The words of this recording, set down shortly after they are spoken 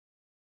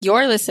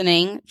You're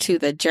listening to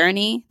the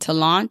Journey to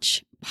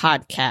Launch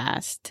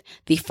podcast,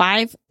 the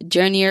 5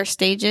 journeyer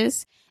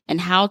stages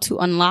and how to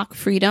unlock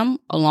freedom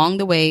along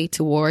the way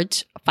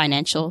towards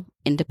financial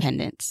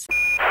independence.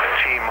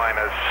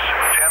 T-minus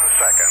 10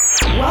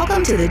 seconds.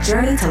 Welcome to the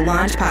Journey to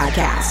Launch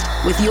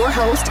podcast with your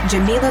host,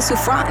 Jamila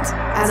Souffrant.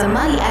 As a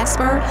money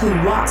expert who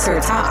walks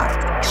her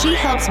talk, she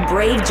helps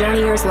brave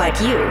journeyers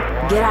like you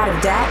get out of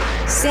debt,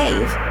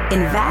 save,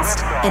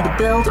 invest, and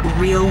build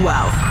real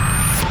wealth.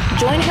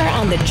 Join her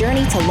on the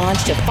journey to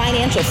launch to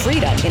financial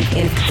freedom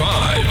in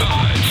 5,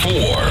 4,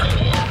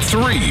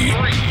 3,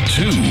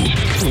 2,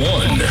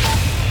 1.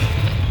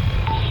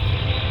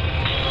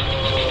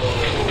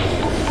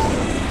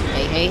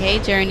 Hey,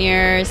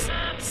 journeyers.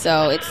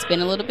 So it's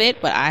been a little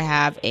bit, but I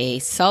have a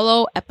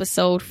solo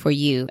episode for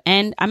you.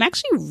 And I'm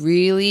actually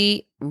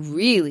really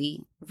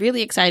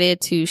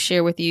excited to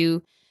share with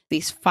you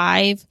these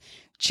 5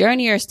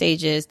 journeyer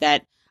stages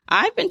that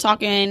I've been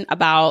talking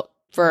about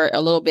for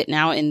a little bit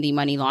now in the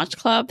Money Launch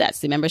Club. That's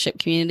the membership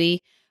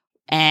community.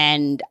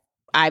 And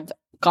I've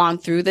gone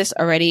through this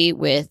already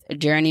with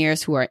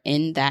journeyers who are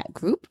in that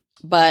group.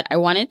 But I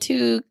wanted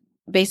to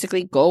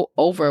basically go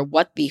over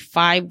what the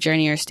 5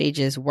 journeyer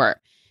stages were.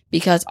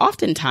 Because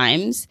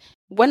oftentimes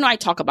when I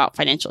talk about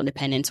financial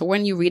independence, or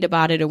when you read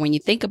about it, or when you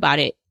think about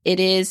it, it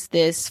is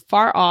this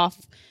far off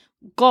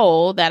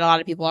goal that a lot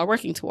of people are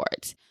working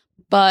towards.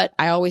 But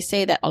I always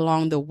say that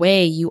along the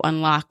way, you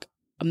unlock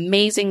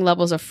amazing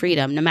levels of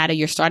freedom, no matter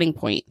your starting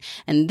point.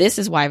 And this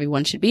is why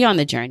everyone should be on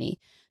the journey.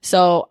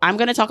 So I'm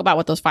going to talk about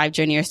what those 5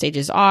 journeyer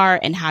stages are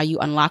and how you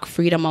unlock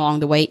freedom along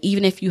the way,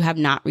 even if you have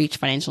not reached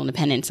financial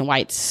independence, and why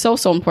it's so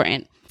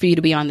important for you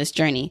to be on this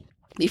journey.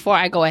 Before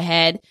I go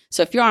ahead,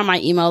 so if you're on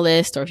my email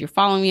list or if you're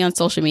following me on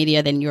social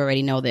media, then you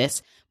already know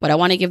this. But I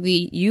want to give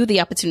you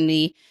the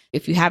opportunity,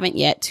 if you haven't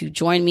yet, to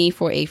join me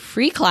for a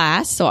free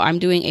class. So I'm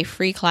doing a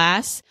free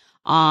class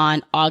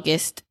on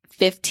August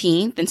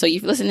 15th. And so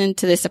you're listening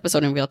to this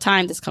episode in real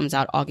time. This comes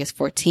out August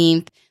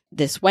 14th,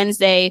 this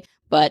Wednesday.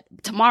 But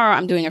tomorrow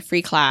I'm doing a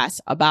free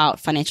class about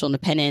financial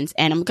independence.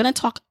 And I'm going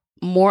to talk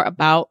more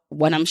about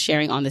what I'm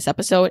sharing on this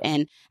episode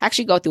and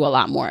actually go through a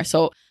lot more.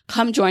 So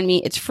come join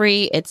me. It's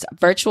free. It's a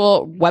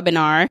virtual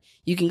webinar.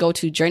 You can go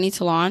to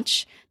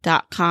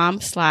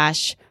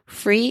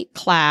journeytolaunch.com/free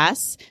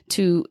class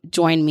to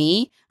join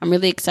me. I'm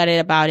really excited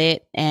about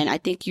it, and I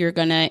think you're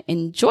going to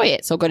enjoy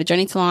it. So go to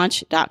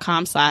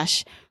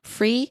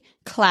journeytolaunch.com/free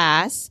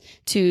class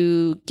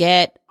to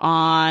get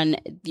on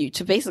you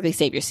to basically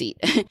save your seat.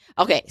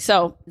 Okay.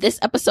 So this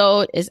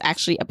episode is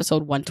actually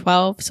episode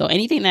 112. So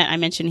anything that I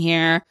mention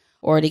here,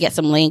 or to get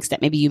some links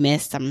that maybe you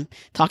missed, I'm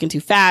talking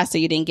too fast so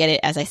you didn't get it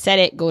as I said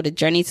it, go to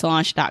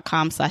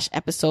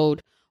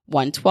journeytolaunch.com/episode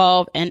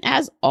 112. And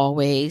as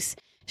always,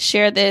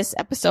 share this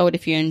episode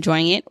if you're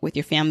enjoying it with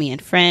your family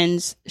and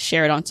friends.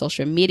 Share it on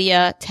social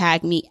media.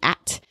 Tag me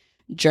at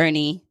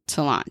Journey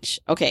to Launch.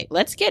 Okay,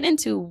 let's get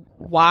into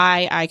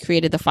why I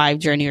created the 5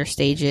 journeyer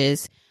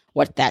stages,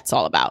 what that's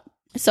all about.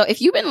 So if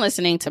you've been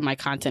listening to my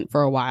content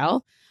for a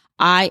while,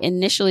 I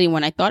initially,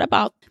 when I thought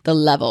about the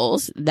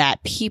levels that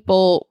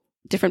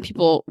different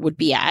people would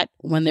be at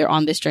when they're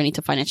on this journey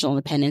to financial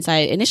independence,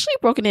 I initially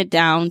broken it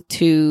down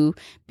to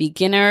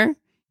beginner,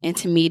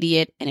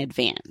 intermediate, and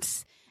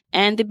advanced.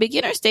 And the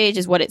beginner stage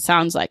is what it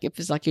sounds like. If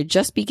it's like you're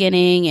just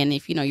beginning, and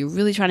if you're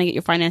really trying to get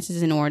your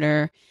finances in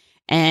order,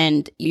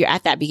 and you're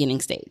at that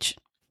beginning stage.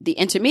 The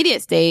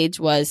intermediate stage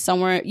was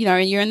somewhere,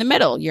 you're in the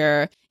middle.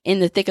 You're in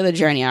the thick of the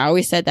journey. I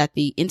always said that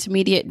the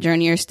intermediate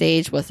journeyer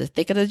stage was the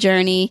thick of the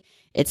journey.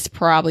 It's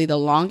probably the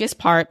longest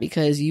part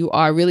because you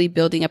are really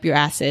building up your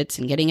assets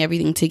and getting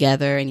everything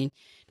together, and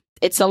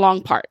it's a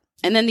long part.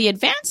 And then the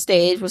advanced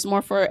stage was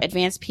more for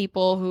advanced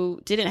people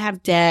who didn't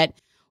have debt,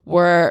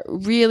 were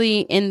really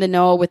in the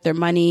know with their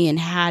money, and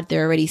had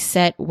their already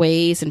set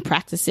ways and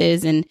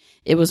practices. And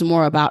it was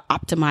more about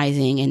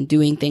optimizing and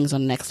doing things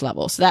on the next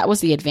level. So that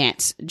was the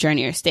advanced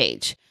journeyer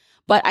stage.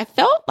 But I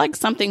felt like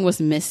something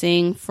was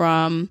missing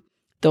from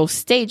those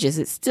stages.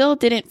 It still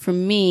didn't, for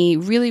me,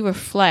 really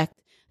reflect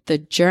the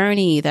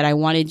journey that I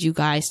wanted you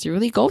guys to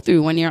really go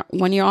through when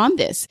you're on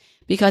this,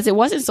 because it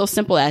wasn't so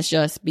simple as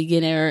just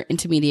beginner,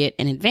 intermediate,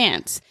 and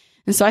advanced.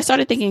 And so I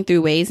started thinking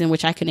through ways in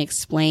which I can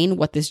explain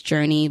what this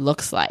journey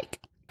looks like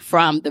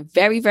from the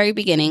very, very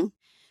beginning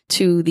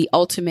to the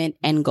ultimate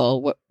end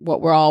goal,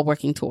 what we're all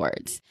working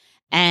towards.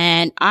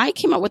 And I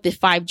came up with the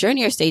 5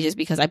 journeyer stages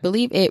because I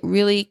believe it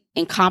really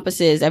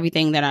encompasses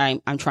everything that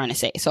I'm trying to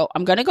say. So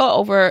I'm going to go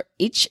over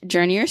each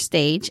journeyer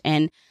stage,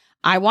 and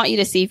I want you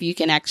to see if you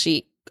can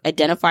actually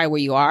identify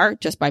where you are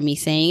just by me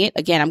saying it.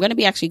 Again, I'm going to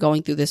be actually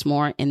going through this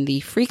more in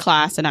the free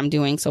class that I'm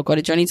doing. So go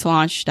to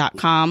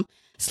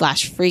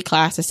journeytolaunch.com/free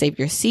class to save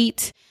your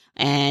seat,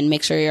 and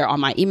make sure you're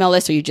on my email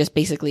list, or you just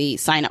basically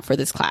sign up for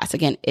this class.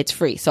 Again, it's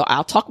free. So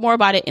I'll talk more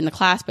about it in the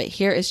class, but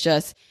here is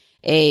just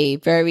a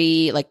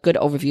very good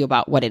overview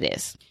about what it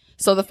is.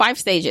 So the 5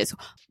 stages.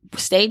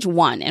 Stage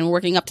 1 and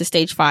working up to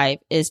stage 5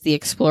 is the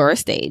explorer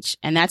stage,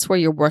 and that's where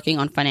you're working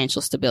on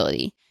financial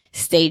stability.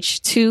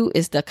 Stage 2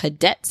 is the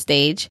cadet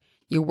stage.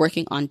 You're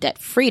working on debt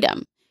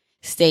freedom.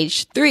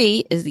 Stage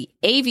 3 is the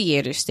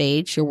aviator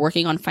stage. You're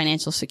working on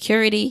financial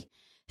security.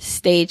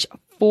 Stage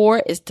 4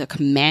 is the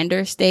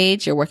commander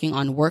stage. You're working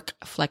on work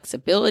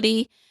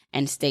flexibility.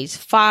 And stage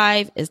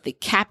 5 is the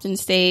captain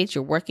stage.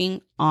 You're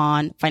working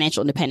on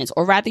financial independence,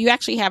 or rather you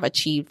actually have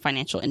achieved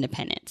financial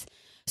independence.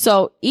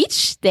 So each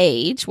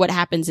stage, what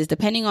happens is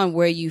depending on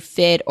where you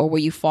fit or where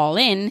you fall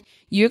in,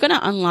 you're going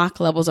to unlock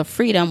levels of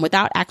freedom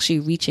without actually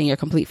reaching your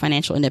complete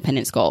financial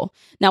independence goal.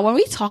 Now, when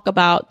we talk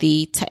about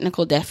the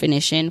technical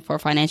definition for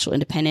financial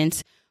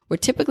independence, we're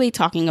typically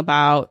talking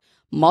about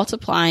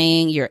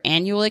multiplying your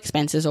annual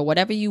expenses or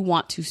whatever you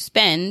want to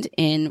spend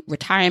in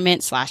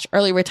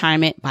retirement/early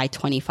retirement by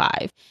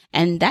 25.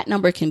 And that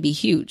number can be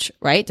huge,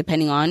 right?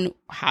 Depending on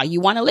how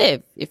you want to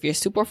live. If you're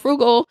super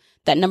frugal,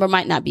 that number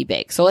might not be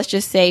big. So let's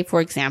just say,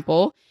 for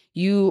example,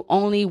 you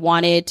only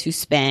wanted to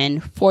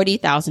spend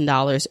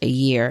 $40,000 a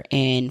year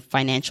in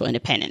financial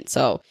independence.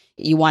 So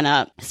you want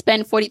to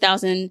spend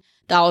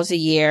 $40,000 a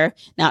year.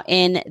 Now,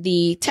 in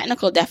the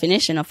technical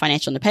definition of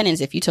financial independence,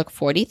 if you took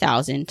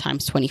 40,000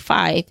 times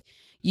 25,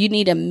 you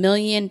need $1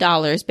 million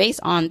based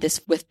on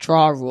this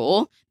withdrawal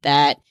rule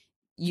that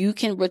you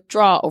can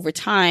withdraw over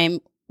time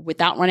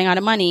without running out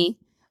of money,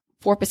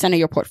 4% of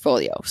your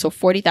portfolio. So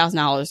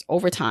 $40,000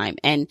 over time.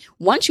 And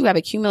once you have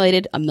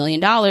accumulated $1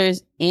 million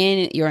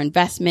in your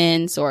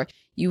investments, or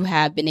you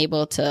have been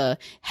able to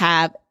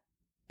have,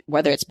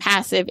 whether it's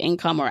passive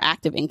income or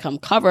active income,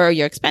 cover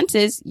your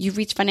expenses, you've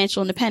reached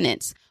financial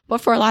independence.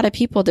 But for a lot of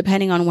people,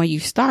 depending on where you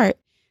start,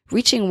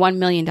 reaching $1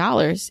 million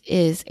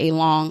is a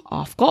long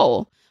off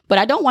goal. But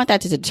I don't want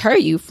that to deter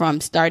you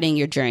from starting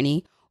your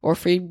journey, or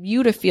for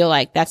you to feel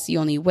like that's the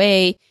only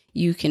way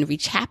you can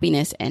reach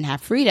happiness and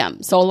have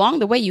freedom. So along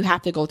the way, you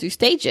have to go through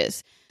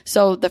stages.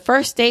 So the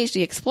first stage,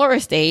 the explorer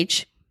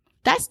stage,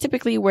 that's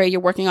typically where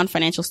you're working on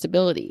financial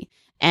stability.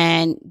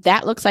 And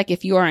that looks like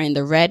if you are in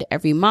the red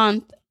every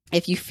month,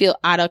 if you feel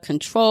out of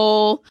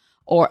control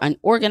or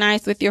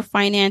unorganized with your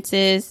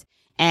finances,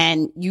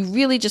 and you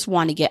really just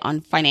want to get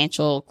on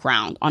financial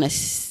ground, on a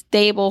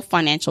stable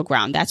financial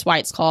ground. That's why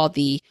it's called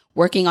the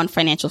working on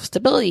financial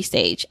stability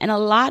stage. And a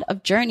lot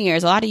of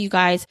journeyers, a lot of you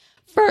guys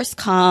first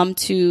come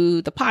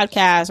to the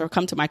podcast or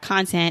come to my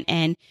content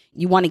and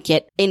you want to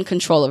get in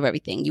control of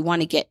everything. You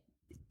want to get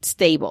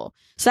stable.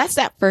 So that's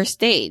that first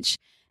stage.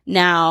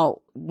 Now,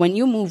 when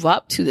you move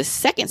up to the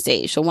second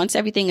stage, so once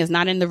everything is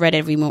not in the red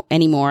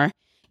anymore,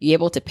 you're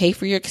able to pay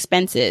for your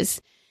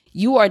expenses,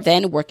 you are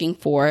then working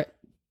for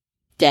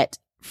debt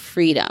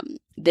freedom.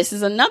 This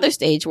is another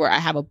stage where I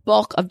have a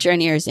bulk of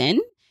journeyers in.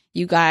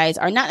 You guys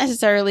are not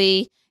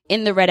necessarily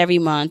in the red every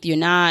month. You're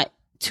not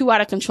too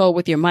out of control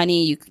with your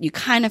money. You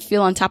kind of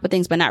feel on top of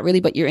things, but not really,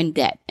 but you're in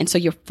debt. And so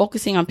you're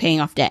focusing on paying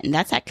off debt. And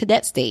that's at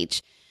cadet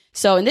stage.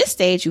 So in this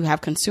stage, you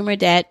have consumer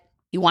debt.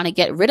 You want to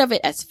get rid of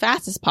it as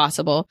fast as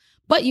possible,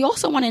 but you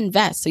also want to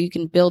invest so you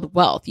can build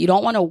wealth. You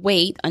don't want to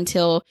wait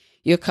until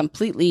you're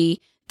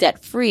completely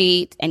debt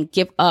free and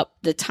give up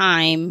the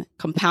time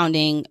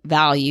compounding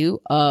value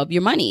of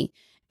your money.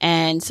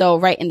 And so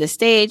right in this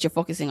stage, you're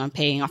focusing on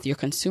paying off your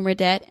consumer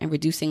debt and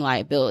reducing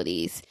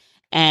liabilities.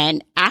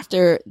 And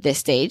after this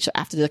stage,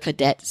 after the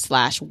cadet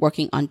 /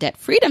 working on debt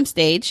freedom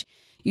stage,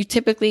 you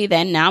typically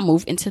then now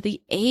move into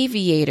the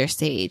aviator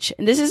stage.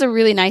 And this is a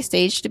really nice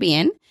stage to be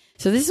in.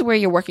 So this is where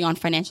you're working on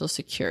financial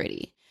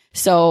security.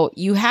 So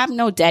you have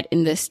no debt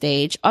in this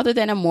stage other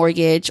than a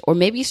mortgage or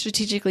maybe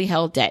strategically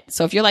held debt.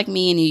 So if you're like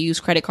me and you use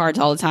credit cards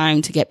all the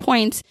time to get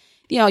points,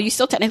 you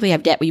still technically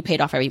have debt, but you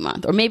paid off every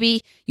month. Or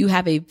maybe you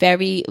have a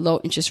very low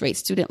interest rate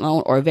student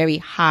loan or a very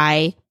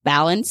high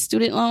balance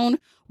student loan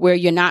where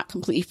you're not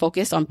completely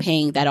focused on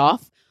paying that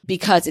off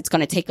because it's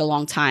going to take a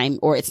long time,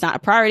 or it's not a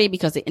priority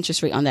because the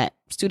interest rate on that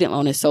student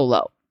loan is so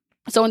low.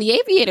 So in the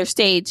aviator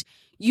stage,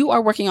 you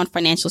are working on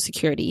financial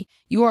security.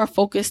 You are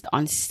focused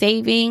on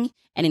saving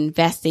and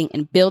investing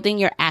and building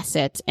your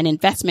assets and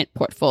investment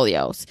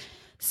portfolios.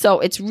 So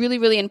it's really,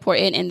 really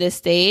important in this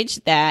stage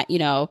that,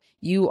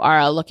 you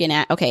are looking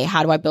at, okay,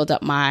 how do I build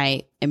up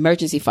my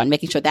emergency fund,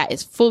 making sure that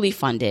is fully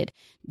funded.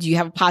 Do you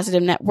have a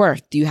positive net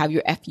worth? Do you have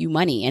your FU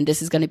money? And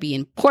this is going to be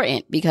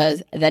important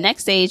because the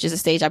next stage is a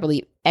stage I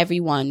believe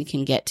everyone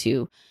can get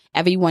to,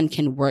 everyone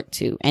can work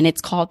to, and it's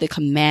called the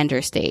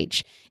commander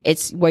stage.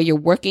 It's where you're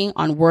working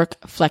on work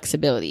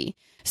flexibility.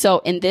 So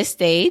in this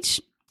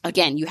stage,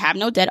 again, you have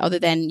no debt other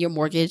than your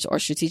mortgage or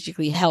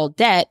strategically held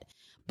debt,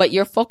 but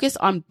you're focused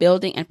on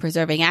building and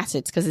preserving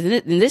assets because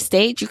in this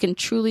stage, you can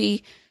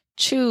truly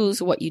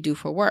choose what you do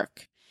for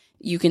work.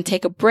 You can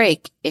take a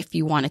break if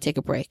you want to take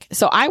a break.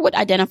 So I would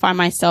identify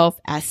myself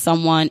as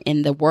someone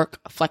in the work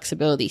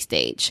flexibility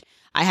stage.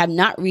 I have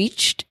not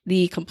reached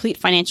the complete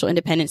financial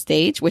independence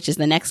stage, which is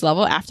the next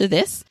level after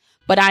this,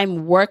 but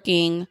I'm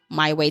working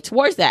my way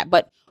towards that.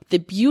 But the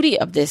beauty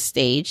of this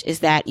stage is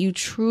that you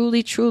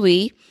truly,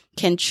 truly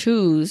can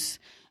choose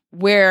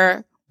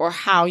where or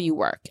how you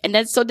work. And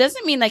that so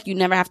doesn't mean like you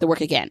never have to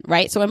work again,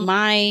 right? So in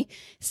my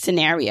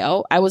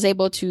scenario, I was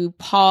able to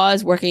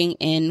pause working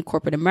in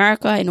corporate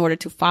America in order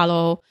to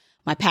follow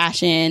my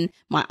passion,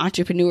 my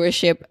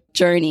entrepreneurship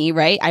journey,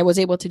 right? I was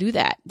able to do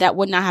that. That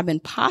would not have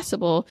been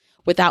possible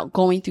without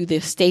going through the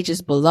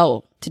stages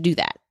below to do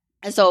that.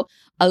 And so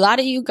a lot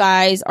of you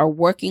guys are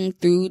working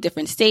through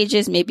different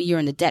stages. Maybe you're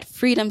in the debt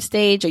freedom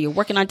stage, or you're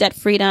working on debt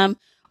freedom,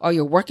 or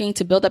you're working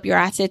to build up your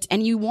assets,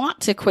 and you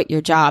want to quit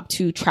your job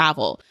to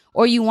travel,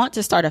 or you want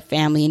to start a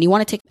family and you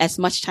want to take as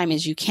much time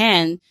as you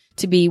can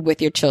to be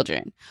with your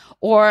children.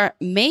 Or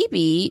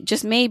maybe,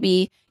 just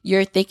maybe,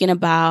 you're thinking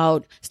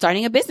about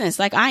starting a business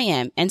like I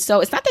am. And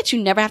so it's not that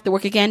you never have to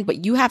work again,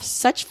 but you have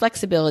such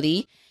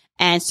flexibility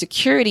and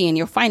security in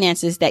your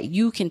finances that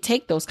you can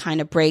take those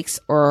kind of breaks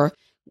or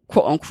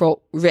quote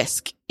unquote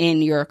risk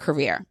in your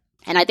career.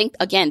 And I think,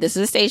 again, this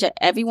is a stage that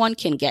everyone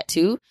can get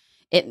to.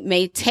 It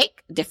may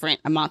take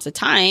different amounts of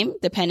time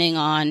depending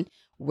on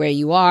where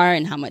you are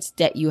and how much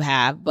debt you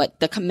have.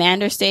 But the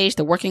commander stage,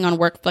 the working on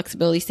work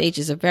flexibility stage,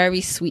 is a very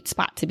sweet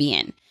spot to be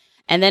in.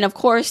 And then, of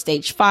course,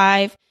 stage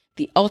 5,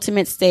 the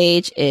ultimate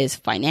stage, is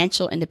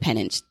financial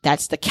independence.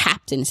 That's the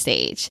captain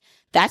stage.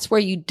 That's where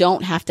you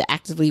don't have to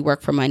actively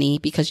work for money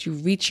because you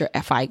reach your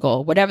FI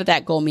goal, whatever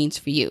that goal means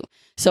for you.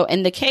 So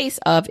in the case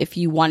of if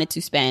you wanted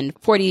to spend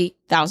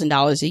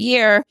 $40,000 a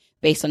year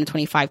based on the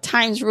 25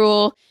 times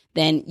rule,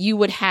 then you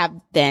would have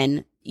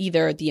then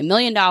either the $1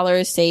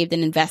 million saved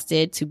and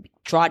invested to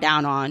draw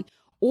down on,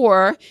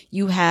 or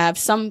you have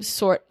some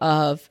sort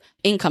of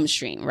income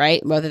stream,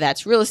 right? Whether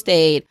that's real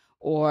estate,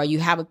 or you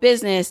have a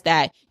business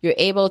that you're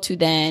able to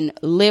then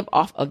live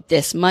off of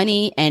this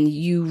money, and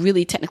you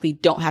really technically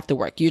don't have to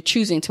work. You're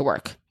choosing to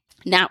work.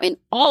 Now, in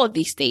all of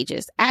these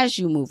stages, as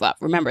you move up,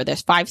 remember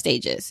there's 5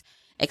 stages.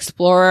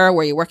 Explorer,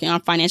 where you're working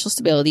on financial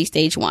stability,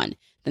 stage 1.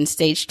 Then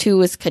stage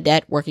 2 is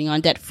cadet, working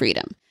on debt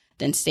freedom.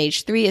 Then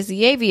stage 3 is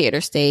the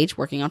aviator stage,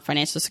 working on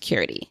financial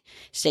security.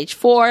 Stage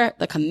 4,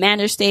 the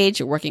commander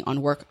stage, you're working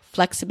on work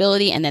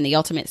flexibility. And then the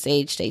ultimate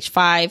stage, stage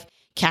 5,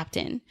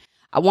 captain.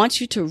 I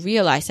want you to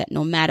realize that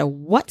no matter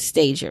what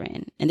stage you're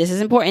in, and this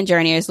is important,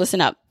 journeyers,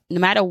 listen up. No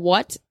matter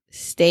what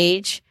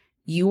stage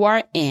you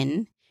are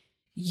in,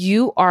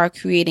 you are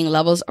creating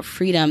levels of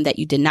freedom that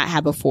you did not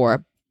have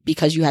before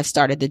because you have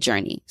started the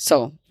journey.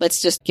 So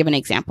let's just give an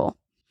example.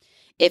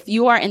 If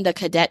you are in the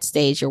cadet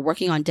stage, you're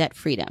working on debt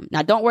freedom.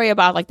 Now, don't worry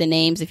about like the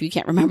names if you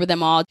can't remember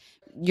them all.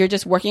 You're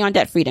just working on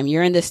debt freedom.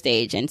 You're in this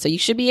stage. And so you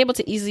should be able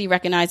to easily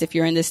recognize if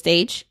you're in this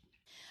stage.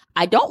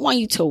 I don't want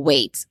you to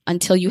wait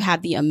until you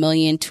have the $1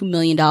 million, $2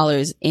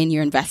 million in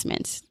your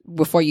investments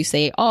before you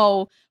say,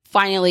 oh,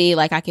 finally,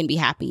 like I can be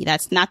happy.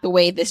 That's not the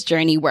way this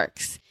journey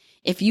works.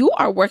 If you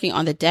are working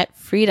on the debt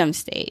freedom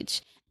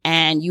stage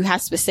and you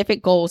have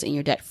specific goals in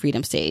your debt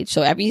freedom stage,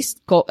 so every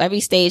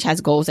stage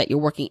has goals that you're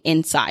working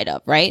inside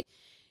of, right?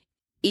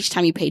 Each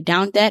time you pay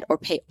down debt or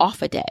pay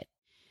off a debt,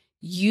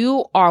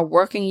 you are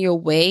working your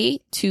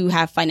way to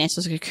have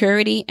financial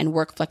security and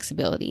work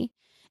flexibility.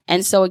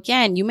 And so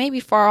again, you may be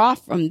far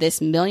off from this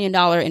 $1 million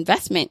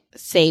investment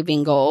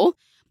saving goal,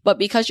 but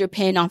because you're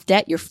paying off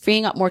debt, you're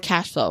freeing up more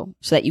cash flow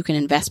so that you can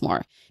invest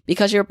more.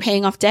 Because you're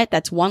paying off debt,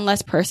 that's one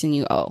less person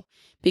you owe.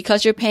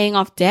 Because you're paying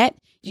off debt,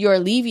 you're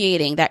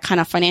alleviating that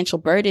kind of financial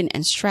burden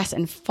and stress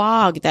and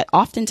fog that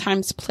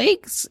oftentimes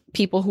plagues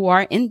people who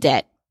are in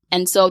debt.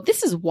 And so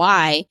this is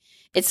why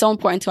it's so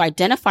important to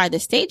identify the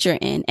stage you're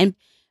in and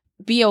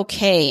be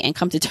okay and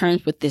come to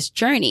terms with this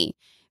journey.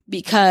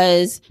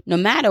 Because no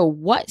matter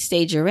what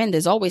stage you're in,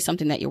 there's always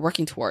something that you're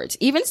working towards.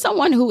 Even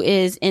someone who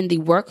is in the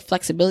work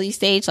flexibility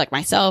stage, like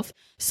myself,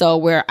 so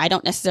where I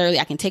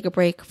can take a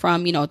break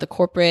from, the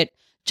corporate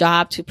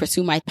job to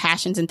pursue my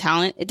passions and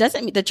talent. It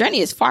doesn't mean the journey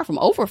is far from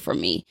over for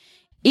me.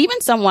 Even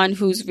someone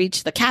who's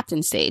reached the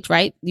captain stage,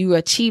 right? You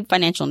achieve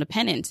financial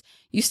independence.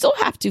 You still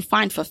have to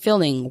find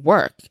fulfilling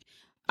work.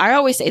 I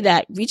always say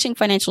that reaching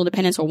financial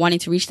independence or wanting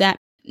to reach that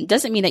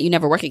doesn't mean that you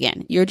never work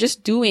again. You're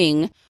just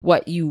doing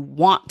what you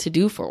want to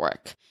do for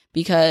work.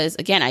 Because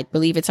again, I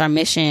believe it's our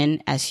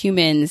mission as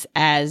humans,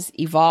 as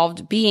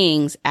evolved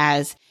beings,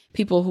 as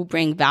people who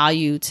bring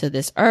value to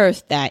this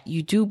earth, that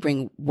you do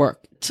bring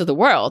work to the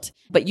world,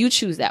 but you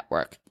choose that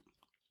work.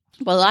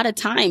 But a lot of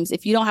times,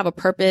 if you don't have a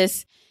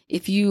purpose,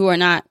 if you are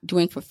not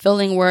doing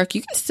fulfilling work,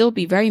 you can still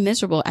be very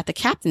miserable at the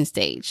captain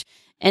stage.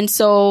 And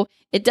so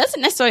it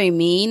doesn't necessarily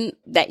mean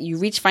that you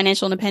reach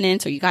financial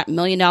independence or you got $1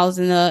 million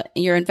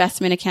in your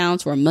investment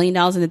accounts or $1 million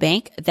in the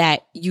bank,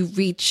 that you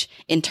reach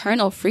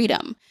internal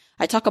freedom.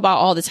 I talk about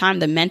all the time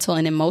the mental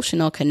and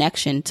emotional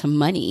connection to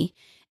money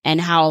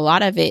and how a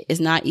lot of it is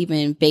not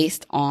even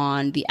based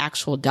on the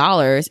actual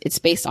dollars. It's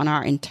based on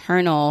our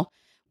internal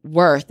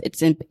worth.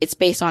 It's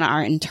based on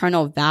our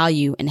internal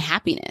value and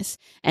happiness.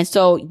 And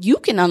so you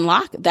can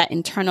unlock that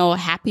internal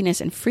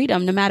happiness and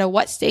freedom no matter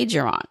what stage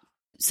you're on.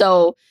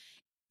 So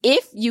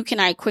if you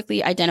can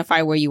quickly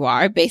identify where you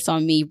are based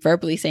on me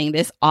verbally saying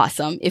this,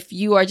 awesome. If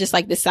you are just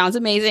like, this sounds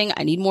amazing,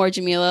 I need more,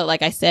 Jamila,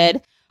 like I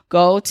said,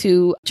 go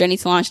to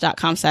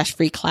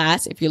journeytolaunch.com/free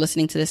class. If you're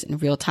listening to this in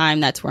real time,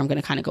 that's where I'm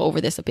going to kind of go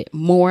over this a bit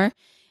more.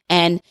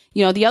 And,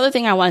 the other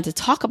thing I wanted to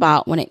talk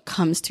about when it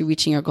comes to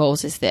reaching your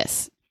goals is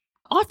this.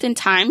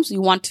 Oftentimes you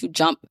want to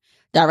jump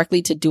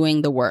directly to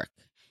doing the work.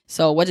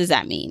 So what does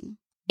that mean?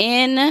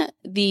 In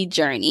the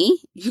journey,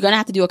 you're going to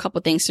have to do a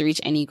couple things to reach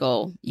any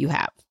goal you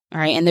have. All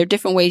right. And there are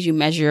different ways you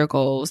measure your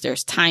goals.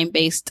 There's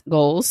time-based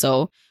goals.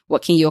 So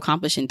what can you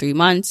accomplish in 3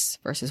 months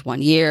versus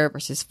 1 year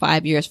versus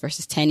 5 years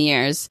versus 10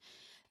 years?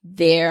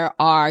 There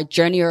are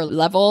journey or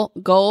level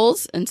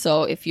goals. And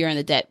so if you're in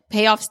the debt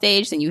payoff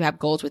stage, then you have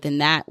goals within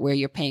that where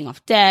you're paying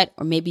off debt,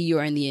 or maybe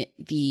you're in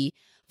the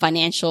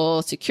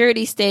financial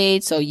security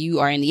stage. So you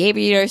are in the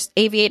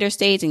aviator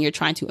stage and you're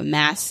trying to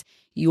amass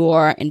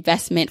your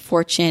investment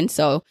fortune.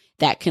 So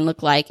that can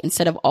look like,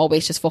 instead of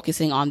always just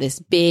focusing on this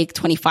big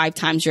 25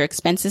 times your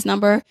expenses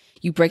number,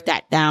 you break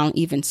that down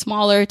even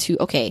smaller to,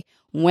 okay,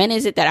 when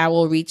is it that I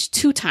will reach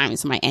 2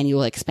 times my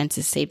annual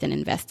expenses saved and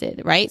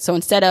invested, right? So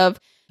instead of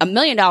 $1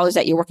 million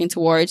that you're working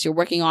towards, you're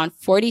working on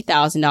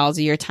 $40,000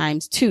 a year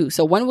times 2.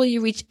 So when will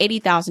you reach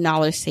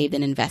 $80,000 saved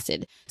and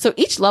invested? So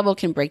each level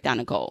can break down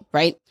a goal,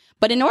 right?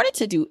 But in order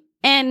to do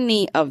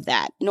any of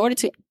that, in order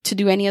to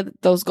do any of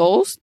those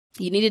goals,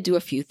 you need to do a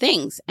few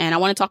things. And I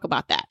want to talk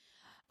about that.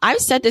 I've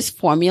said this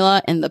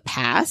formula in the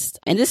past,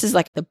 and this is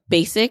like the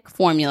basic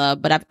formula,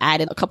 but I've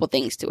added a couple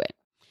things to it.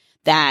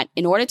 That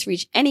in order to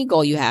reach any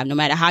goal you have, no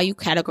matter how you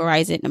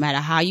categorize it, no matter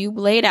how you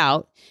lay it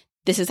out,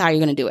 this is how you're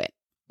going to do it.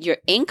 Your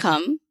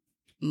income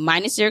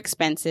minus your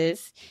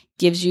expenses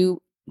gives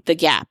you the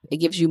gap. It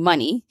gives you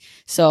money.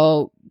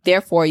 So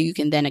therefore, you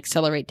can then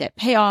accelerate debt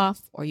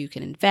payoff, or you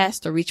can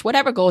invest or reach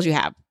whatever goals you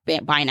have,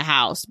 buying a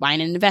house,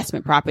 buying an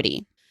investment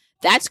property.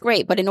 That's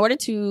great. But in order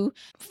to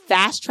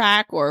fast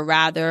track, or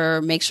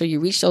rather make sure you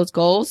reach those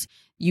goals,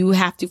 you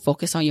have to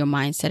focus on your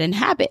mindset and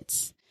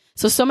habits.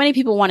 So many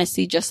people want to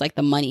see just like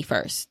the money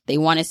first. They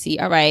want to see,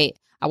 all right,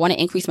 I want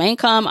to increase my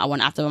income. I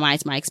want to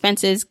optimize my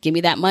expenses. Give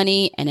me that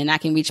money, and then I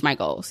can reach my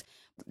goals.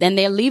 Then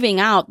they're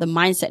leaving out the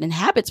mindset and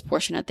habits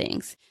portion of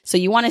things. So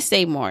you want to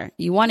save more.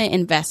 You want to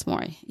invest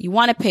more. You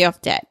want to pay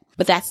off debt.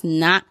 But that's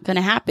not going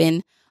to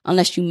happen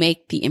unless you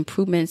make the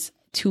improvements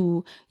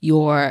to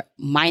your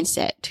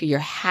mindset, to your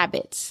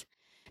habits,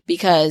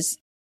 because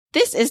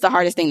this is the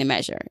hardest thing to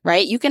measure,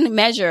 right? You can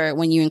measure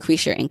when you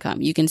increase your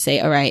income. You can say,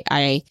 all right,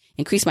 I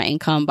increase my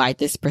income by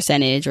this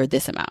percentage or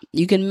this amount.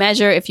 You can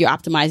measure if you're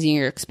optimizing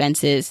your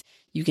expenses.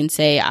 You can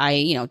say,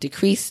 I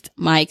decreased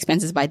my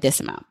expenses by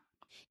this amount.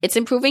 It's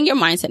improving your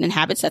mindset and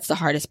habits that's the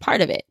hardest part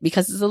of it,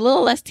 because it's a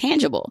little less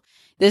tangible.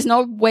 There's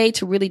no way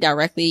to really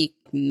directly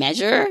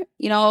measure,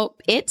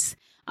 it.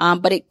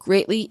 But it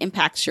greatly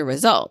impacts your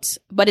results.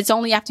 But it's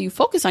only after you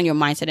focus on your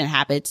mindset and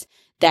habits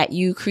that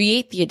you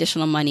create the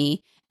additional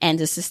money and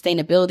the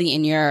sustainability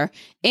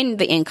in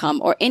the income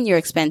or in your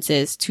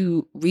expenses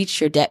to reach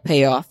your debt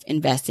payoff,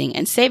 investing,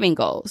 and saving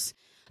goals.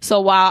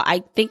 So while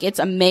I think it's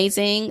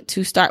amazing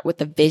to start with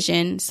the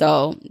vision,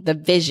 so the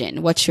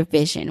vision, what's your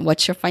vision?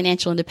 What's your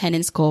financial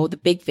independence goal? The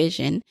big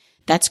vision,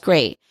 that's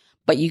great.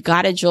 But you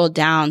got to drill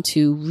down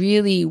to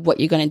really what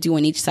you're going to do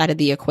on each side of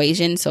the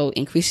equation. So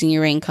increasing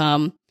your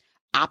income,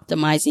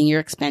 optimizing your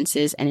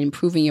expenses, and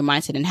improving your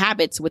mindset and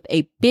habits, with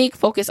a big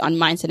focus on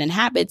mindset and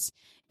habits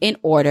in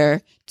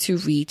order to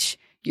reach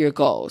your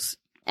goals.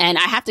 And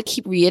I have to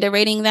keep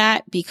reiterating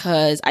that,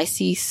 because I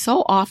see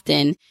so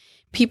often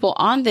people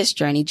on this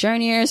journey,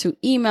 journeyers who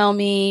email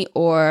me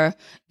or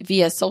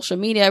via social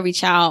media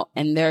reach out,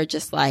 and they're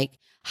just like,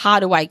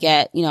 how do I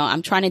get,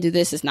 I'm trying to do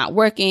this, it's not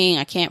working.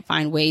 I can't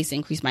find ways to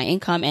increase my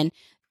income. And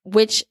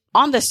which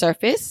on the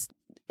surface,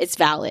 it's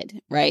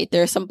valid, right?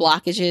 There are some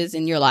blockages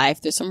in your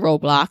life. There's some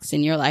roadblocks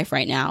in your life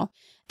right now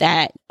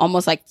that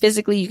almost like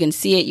physically you can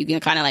see it. You can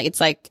kind of it's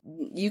like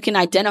you can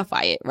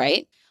identify it,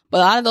 right? But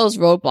a lot of those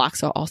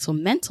roadblocks are also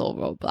mental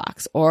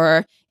roadblocks,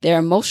 or they're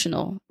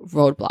emotional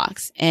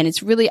roadblocks. And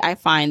it's really, I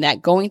find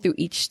that going through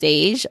each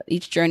stage,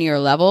 each journey or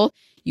level,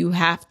 you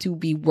have to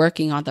be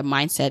working on the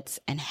mindsets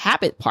and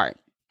habit part.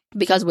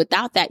 Because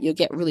without that, you'll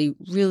get really,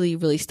 really,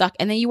 really stuck.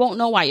 And then you won't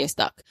know why you're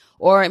stuck.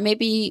 Or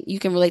maybe you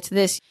can relate to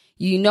this.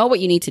 You know what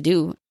you need to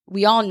do.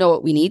 We all know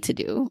what we need to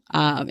do.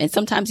 And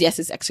sometimes, yes,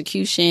 it's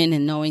execution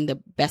and knowing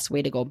the best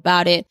way to go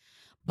about it.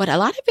 But a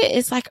lot of it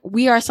is like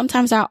we are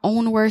sometimes our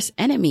own worst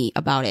enemy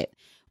about it.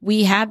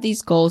 We have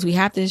these goals, we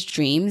have these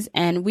dreams,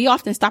 and we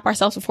often stop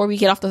ourselves before we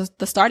get off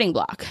the starting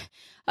block.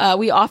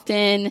 We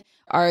often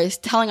are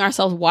telling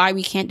ourselves why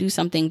we can't do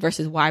something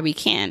versus why we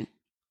can.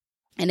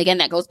 And again,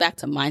 that goes back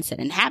to mindset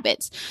and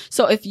habits.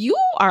 So if you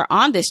are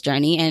on this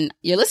journey and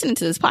you're listening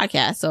to this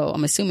podcast, so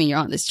I'm assuming you're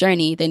on this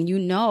journey, then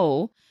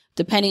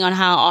depending on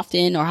how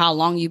often or how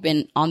long you've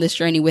been on this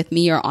journey with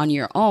me or on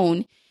your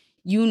own,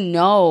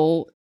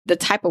 the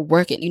type of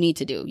work you need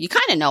to do. You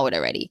kind of know it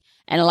already.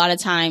 And a lot of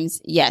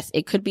times, yes,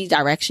 it could be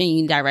direction,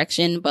 you need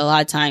direction, but a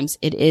lot of times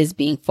it is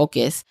being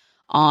focused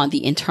on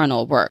the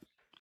internal work.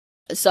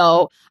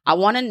 So I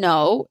want to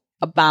know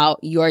about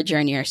your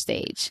journey or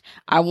stage.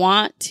 I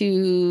want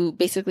to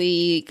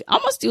basically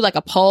almost do like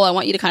a poll. I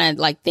want you to kind of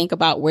like think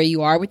about where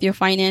you are with your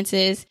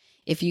finances.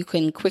 If you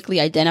can quickly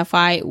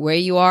identify where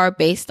you are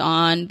based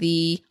on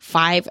the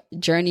 5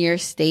 journey or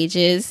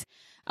stages.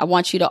 I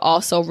want you to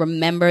also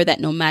remember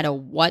that no matter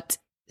what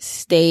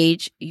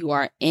stage you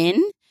are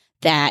in,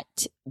 that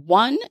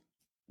 1,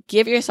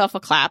 give yourself a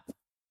clap,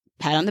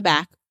 pat on the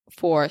back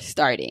for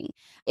starting.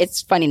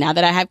 It's funny now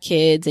that I have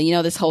kids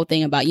and, this whole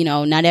thing about,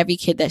 not every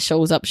kid that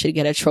shows up should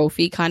get a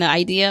trophy kind of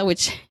idea,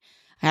 which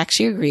I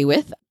actually agree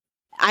with.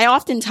 I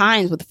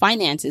oftentimes with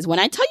finances, when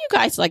I tell you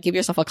guys to give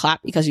yourself a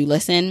clap because you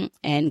listen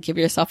and give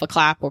yourself a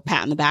clap or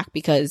pat on the back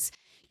because,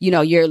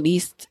 you're at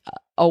least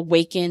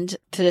awakened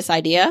to this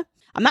idea.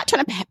 I'm not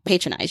trying to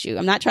patronize you.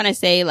 I'm not trying to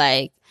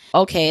say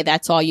okay,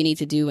 that's all you need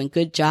to do and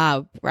good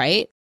job,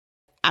 right?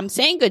 I'm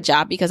saying good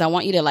job because I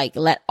want you to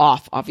let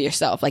off of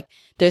yourself.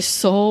 There's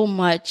so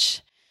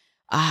much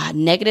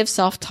negative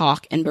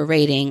self-talk and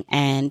berating.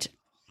 And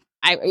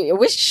I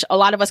wish a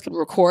lot of us could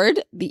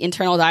record the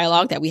internal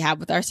dialogue that we have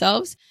with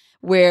ourselves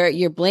where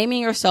you're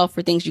blaming yourself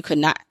for things you could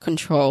not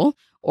control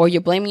or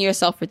you're blaming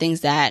yourself for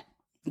things that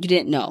you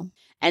didn't know.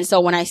 And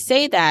so when I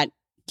say that,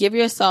 give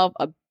yourself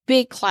a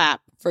big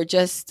clap for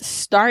just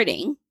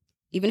starting,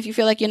 even if you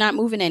feel like you're not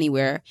moving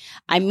anywhere.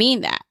 I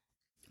mean that.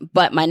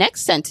 But my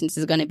next sentence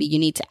is going to be, you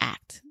need to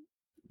act,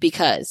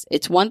 because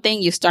it's one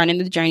thing you start in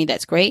the journey.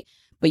 That's great,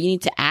 but you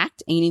need to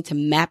act and you need to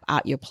map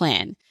out your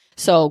plan.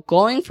 So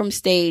going from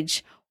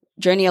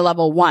journey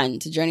level 1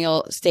 to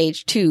journey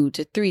stage 2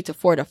 to 3 to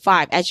 4 to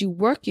 5, as you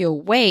work your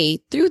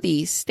way through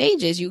these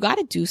stages, you got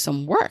to do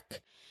some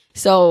work.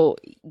 So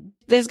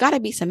there's got to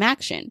be some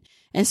action.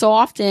 And so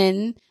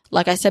often,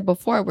 like I said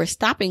before, we're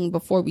stopping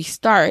before we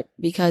start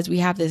because we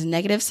have this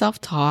negative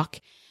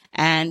self-talk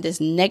and this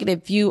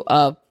negative view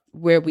of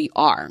where we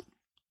are.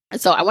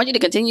 So I want you to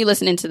continue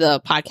listening to the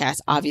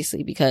podcast,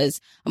 obviously, because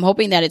I'm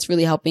hoping that it's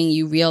really helping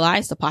you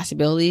realize the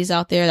possibilities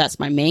out there. That's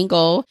my main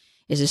goal,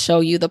 is to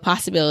show you the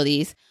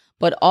possibilities,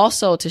 but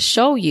also to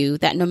show you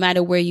that no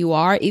matter where you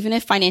are, even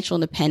if financial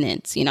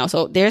independence,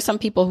 so there's some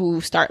people who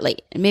start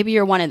late, and maybe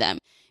you're one of them,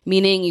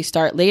 meaning you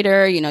start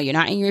later, you're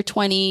not in your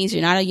 20s,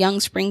 you're not a young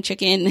spring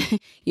chicken,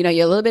 you're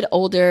a little bit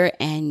older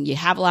and you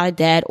have a lot of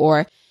debt,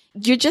 or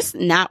you're just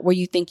not where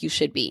you think you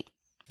should be.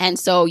 And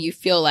so you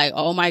feel like,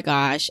 oh my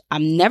gosh,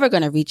 I'm never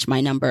going to reach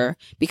my number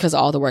because of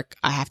all the work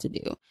I have to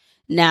do.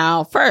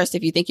 Now, first,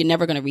 if you think you're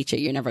never going to reach it,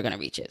 you're never going to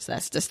reach it. So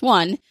that's just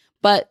one.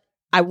 But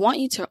I want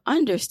you to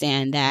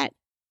understand that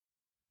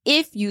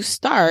if you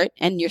start,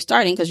 and you're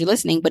starting because you're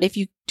listening, but if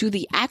you do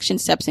the action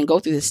steps and go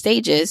through the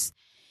stages,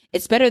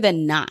 it's better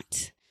than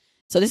not.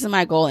 So this is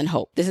my goal and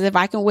hope. This is, if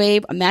I can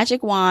wave a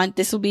magic wand,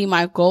 this will be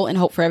my goal and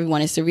hope for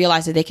everyone, is to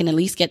realize that they can at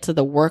least get to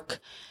the work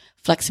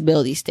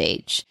flexibility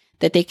stage,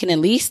 that they can at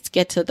least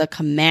get to the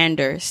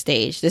commander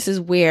stage. This is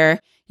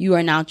where you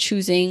are now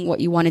choosing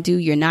what you want to do.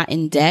 You're not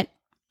in debt.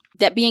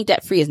 That being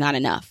debt free is not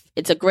enough.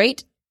 It's a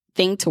great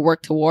thing to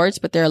work towards,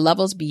 but there are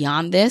levels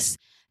beyond this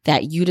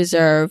that you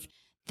deserve,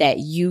 that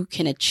you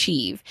can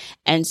achieve.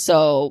 And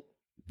so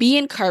be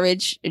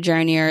encouraged,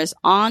 journeyers,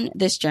 on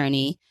this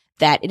journey,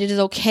 that it is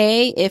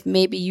okay if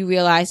maybe you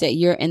realize that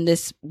you're in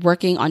this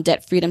working on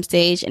debt freedom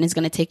stage and it's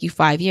going to take you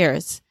 5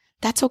 years.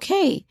 That's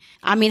okay.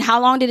 I mean,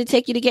 how long did it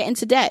take you to get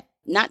into debt?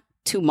 Not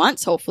 2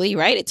 months, hopefully,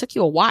 right? It took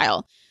you a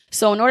while.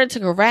 So in order to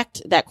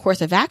correct that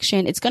course of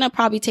action, it's going to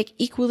probably take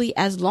equally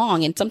as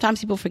long. And sometimes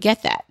people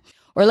forget that.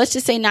 Or let's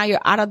just say now you're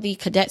out of the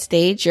cadet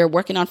stage, you're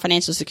working on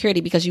financial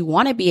security because you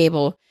want to be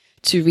able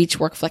to reach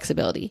work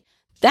flexibility.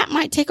 That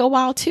might take a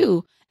while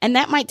too. And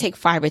that might take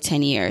 5 or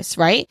 10 years,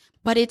 right?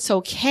 But it's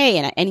okay.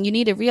 And you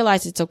need to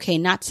realize it's okay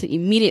not to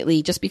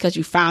immediately, just because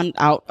you found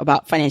out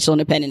about financial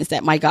independence,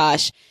 that, my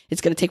gosh,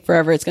 it's going to take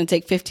forever. It's going to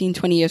take 15,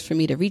 20 years for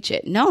me to reach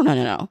it.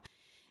 No.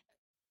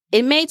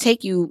 It may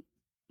take you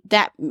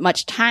that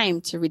much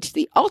time to reach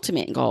the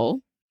ultimate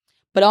goal,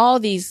 but all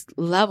these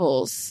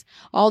levels,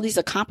 all these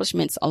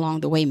accomplishments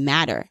along the way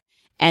matter,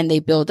 and they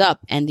build up,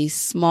 and these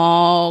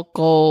small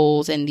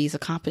goals and these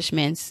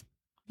accomplishments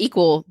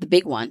equal the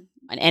big one.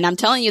 And I'm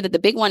telling you that the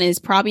big one is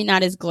probably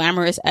not as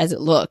glamorous as it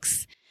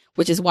looks,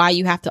 which is why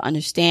you have to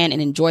understand and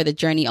enjoy the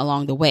journey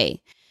along the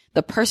way.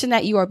 The person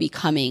that you are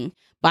becoming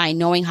by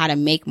knowing how to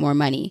make more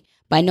money,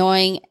 by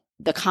knowing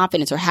the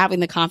confidence or having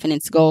the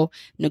confidence to go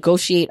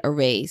negotiate a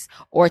raise,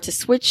 or to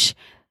switch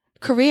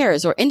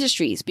careers or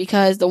industries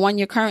because the one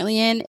you're currently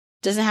in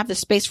doesn't have the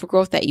space for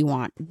growth that you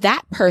want.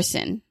 That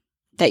person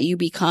that you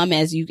become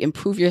as you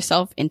improve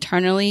yourself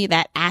internally,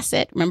 that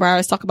asset, remember I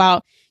always talk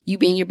about you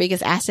being your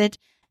biggest asset?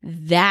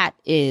 That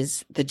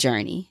is the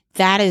journey.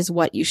 That is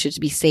what you should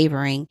be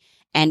savoring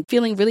and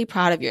feeling really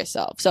proud of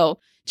yourself. So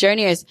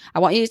journeyers, I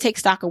want you to take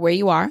stock of where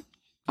you are.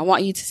 I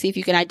want you to see if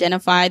you can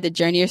identify the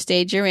journey or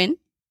stage you're in.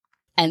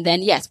 And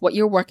then, yes, what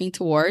you're working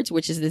towards,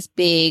 which is this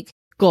big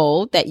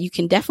goal that you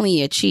can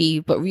definitely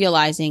achieve, but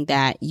realizing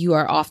that you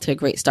are off to a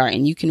great start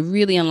and you can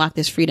really unlock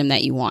this freedom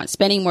that you want.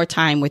 Spending more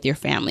time with your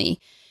family,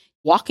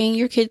 walking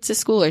your kids to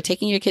school or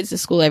taking your kids to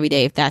school every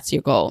day if that's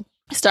your goal.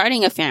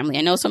 Starting a family.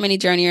 I know so many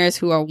journeyers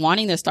who are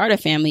wanting to start a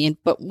family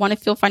but want to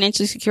feel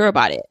financially secure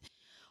about it.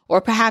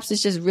 Or perhaps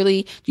it's just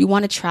really, you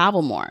want to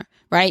travel more,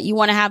 right? You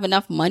want to have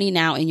enough money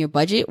now in your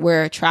budget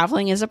where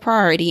traveling is a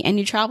priority and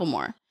you travel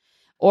more.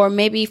 Or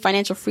maybe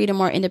financial freedom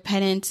or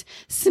independence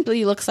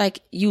simply looks like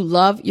you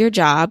love your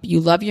job, you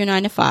love your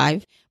 9 to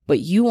 5, but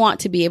you want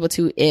to be able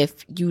to,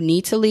 if you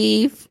need to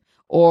leave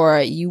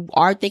or you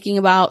are thinking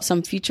about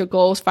some future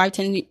goals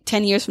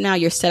 10 years from now,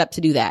 you're set up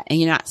to do that and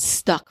you're not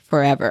stuck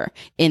forever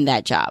in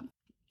that job.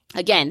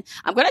 Again,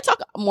 I'm going to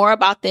talk more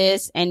about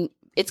this, and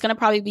it's going to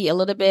probably be a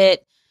little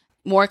bit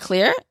more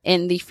clear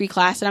in the free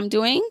class that I'm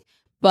doing,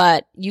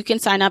 but you can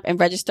sign up and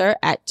register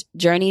at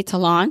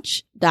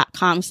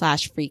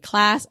journeytolaunch.com/free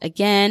class.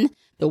 Again,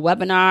 the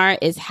webinar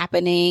is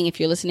happening, if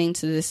you're listening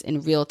to this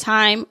in real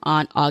time,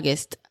 on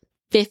August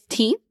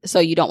 15th. So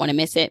you don't want to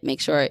miss it.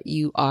 Make sure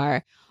you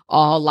are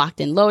all locked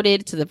and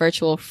loaded to the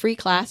virtual free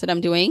class that I'm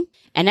doing.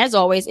 And as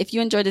always, if you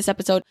enjoyed this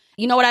episode,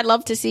 you know what I'd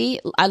love to see?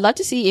 I'd love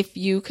to see if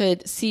you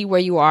could see where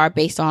you are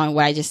based on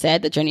what I just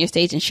said, the journey or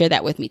stage, and share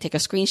that with me. Take a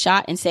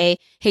screenshot and say,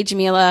 hey,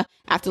 Jamila,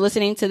 after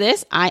listening to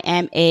this, I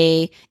am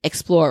a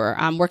explorer.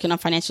 I'm working on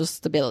financial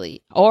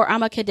stability, or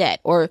I'm a cadet,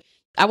 or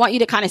I want you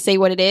to kind of say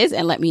what it is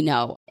and let me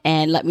know.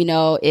 And let me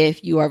know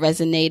if you are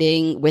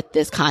resonating with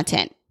this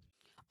content.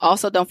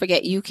 Also, don't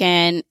forget, you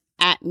can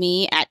at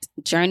me at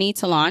Journey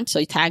to Launch. So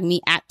you tag me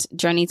at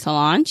Journey to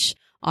Launch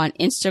on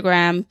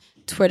Instagram,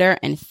 Twitter,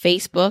 and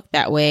Facebook.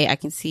 That way I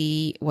can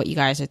see what you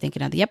guys are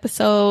thinking of the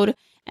episode.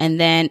 And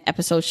then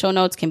episode show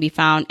notes can be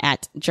found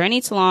at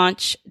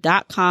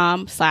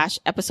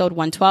journeytolaunch.com/episode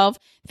 112.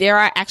 There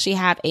I actually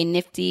have a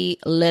nifty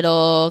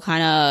little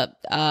kind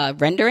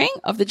of rendering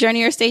of the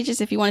journey or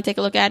stages if you want to take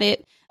a look at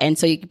it. And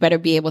so you better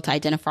be able to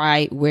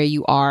identify where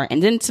you are,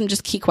 and then some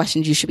just key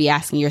questions you should be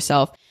asking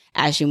yourself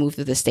as you move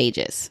through the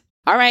stages.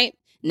 All right.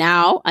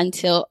 Now,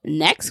 until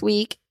next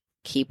week,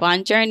 keep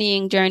on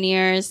journeying,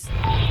 journeyers.